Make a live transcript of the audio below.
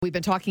We've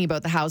been talking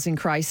about the housing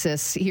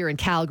crisis here in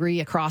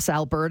Calgary, across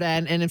Alberta,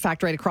 and in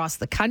fact, right across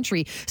the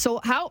country. So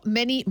how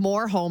many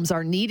more homes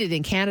are needed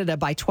in Canada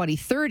by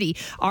 2030?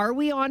 Are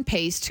we on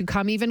pace to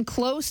come even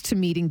close to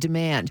meeting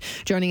demand?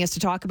 Joining us to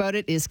talk about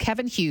it is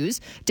Kevin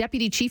Hughes,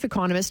 Deputy Chief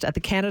Economist at the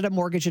Canada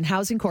Mortgage and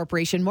Housing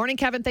Corporation. Morning,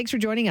 Kevin. Thanks for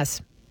joining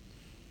us.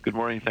 Good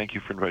morning. Thank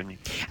you for inviting me.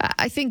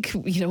 I think,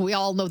 we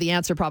all know the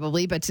answer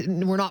probably, but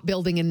we're not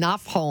building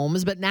enough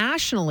homes. But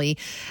nationally,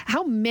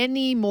 how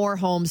many more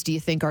homes do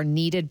you think are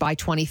needed by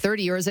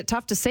 2030? Or is it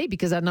tough to say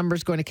because that number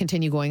is going to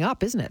continue going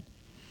up, isn't it?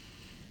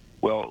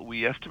 Well,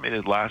 we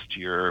estimated last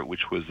year,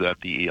 which was at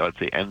the,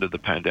 end of the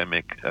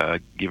pandemic,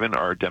 given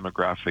our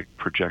demographic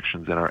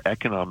projections and our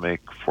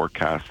economic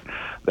forecast,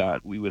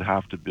 that we would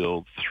have to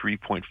build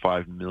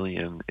 3.5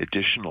 million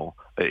additional,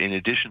 in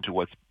addition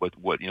to in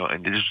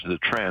addition to the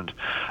trend,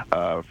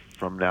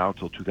 from now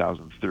till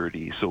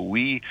 2030. So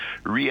we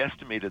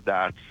re-estimated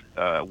that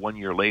 1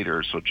 year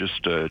later, so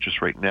just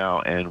right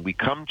now, and we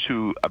come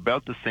to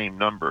about the same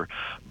number.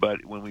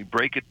 But when we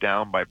break it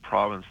down by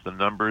province, the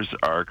numbers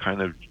are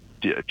kind of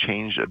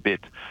changed a bit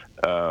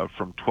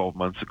from 12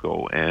 months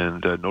ago,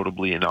 and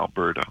notably in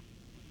Alberta.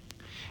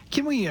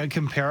 Can we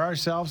compare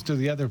ourselves to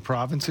the other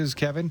provinces,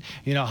 Kevin?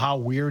 How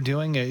we're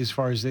doing as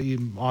far as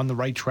on the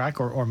right track,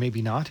 or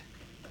maybe not?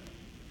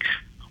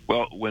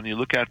 Well, when you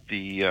look at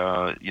the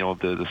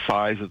the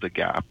size of the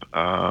gap,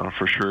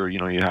 for sure,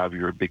 you have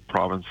your big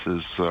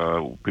provinces,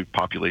 big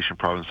population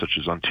provinces such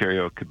as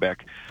Ontario,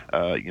 Quebec.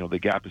 The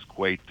gap is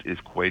quite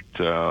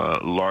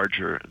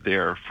larger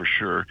there for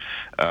sure.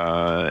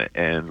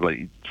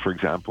 And for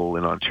example,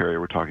 in Ontario,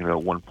 we're talking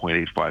about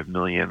 1.85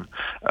 million.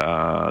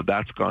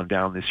 That's gone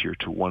down this year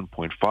to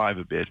 1.5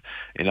 a bit.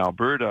 In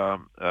Alberta,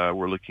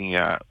 we're looking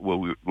at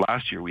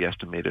last year we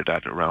estimated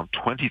at around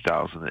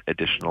 20,000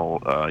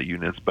 additional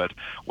units, but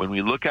when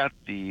we look at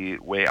the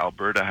way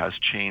Alberta has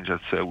changed,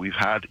 we've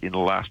had in the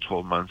last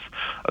 12 months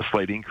a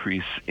slight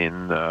increase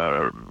in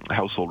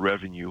household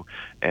revenue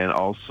and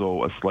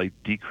also a slight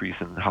decrease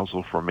in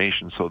household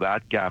formation. So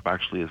that gap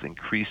actually has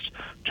increased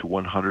to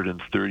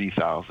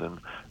 130,000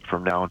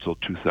 from now until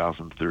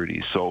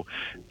 2030. So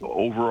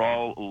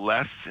overall,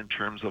 less in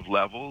terms of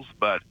levels,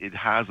 but it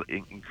has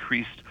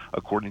increased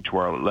according to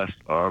our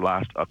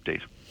last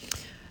update.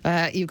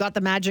 You've got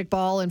the magic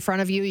ball in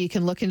front of you. You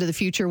can look into the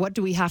future. What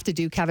do we have to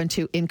do, Kevin,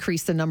 to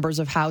increase the numbers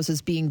of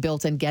houses being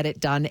built and get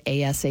it done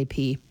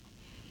ASAP?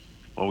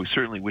 Well, we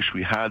certainly wish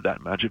we had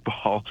that magic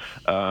ball.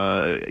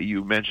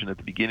 You mentioned at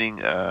the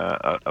beginning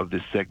of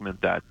this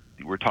segment that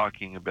we're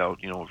talking about,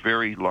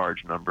 very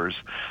large numbers,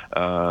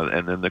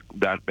 and then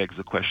that begs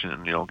the question,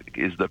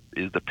 is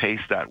the pace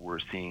that we're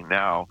seeing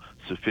now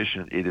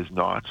sufficient? It is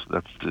not.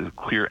 That's the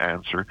clear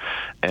answer.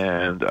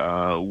 And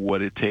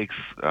what it takes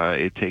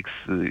a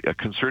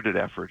concerted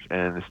effort,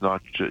 and it's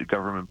not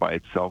government by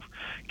itself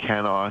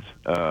cannot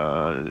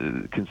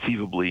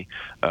conceivably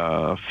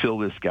fill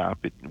this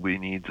gap. We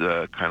need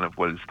kind of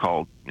what is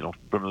called,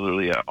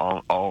 familiarly,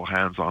 all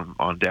hands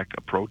on deck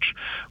approach,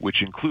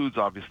 which includes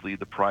obviously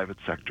the private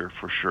sector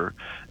for sure,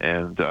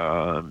 and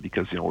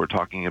because we're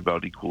talking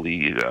about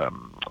equally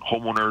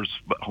homeowner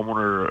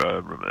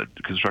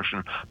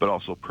construction, but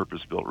also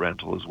purpose-built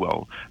rental as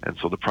well, and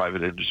so the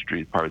private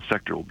industry, the private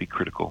sector will be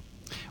critical.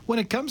 When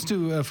it comes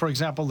to, for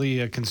example,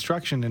 the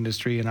construction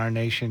industry in our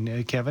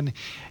nation, Kevin,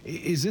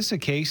 is this a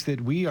case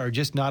that we are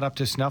just not up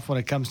to snuff when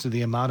it comes to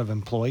the amount of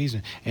employees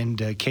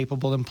and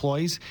capable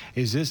employees?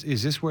 Is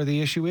this where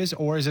the issue is,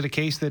 or is it a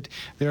case that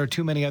there are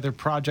too many other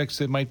projects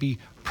that might be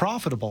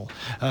profitable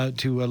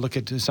to look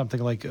at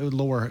something like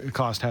lower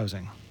cost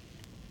housing?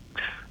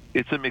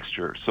 It's a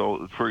mixture.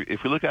 So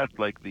if we look at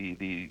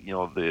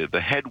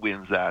the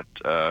headwinds that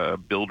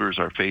builders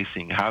are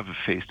have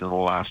faced in the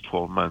last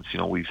 12 months,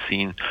 we've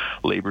seen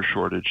labor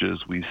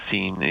shortages, we've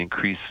seen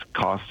increased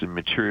costs in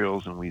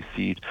materials, and we've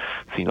seen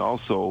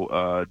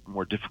also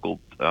more difficult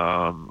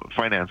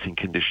financing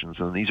conditions,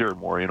 and these are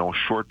more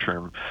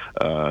short-term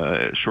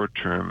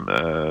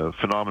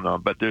phenomena.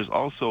 But there's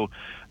also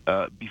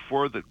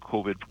before the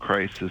COVID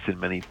crisis in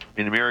many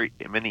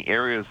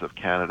areas of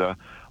Canada,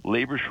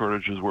 labor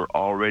shortages were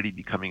already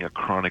becoming a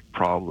chronic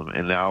problem,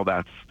 and now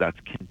that's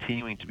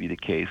continuing to be the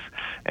case,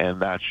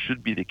 and that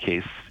should be the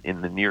case in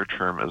the near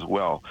term as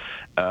well.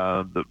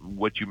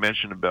 What you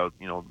mentioned about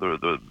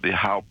the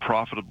how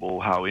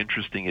profitable, how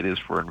interesting it is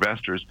for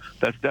investors,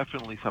 that's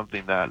definitely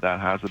something that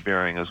has a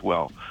bearing as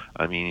well.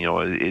 I mean,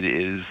 it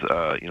is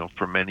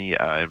for many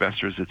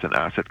investors, it's an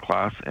asset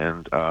class,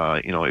 and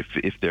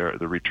if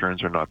the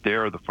returns are not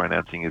there, the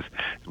financing is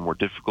more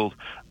difficult.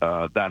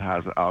 That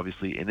has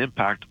obviously an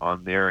impact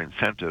on their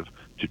incentive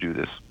to do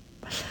this.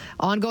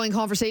 Ongoing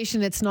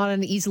conversation. It's not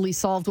an easily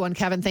solved one.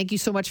 Kevin, thank you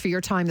so much for your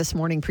time this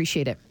morning.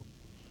 Appreciate it.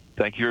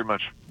 Thank you very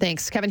much.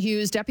 Thanks. Kevin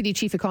Hughes, Deputy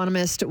Chief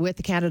Economist with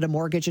the Canada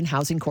Mortgage and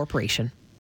Housing Corporation.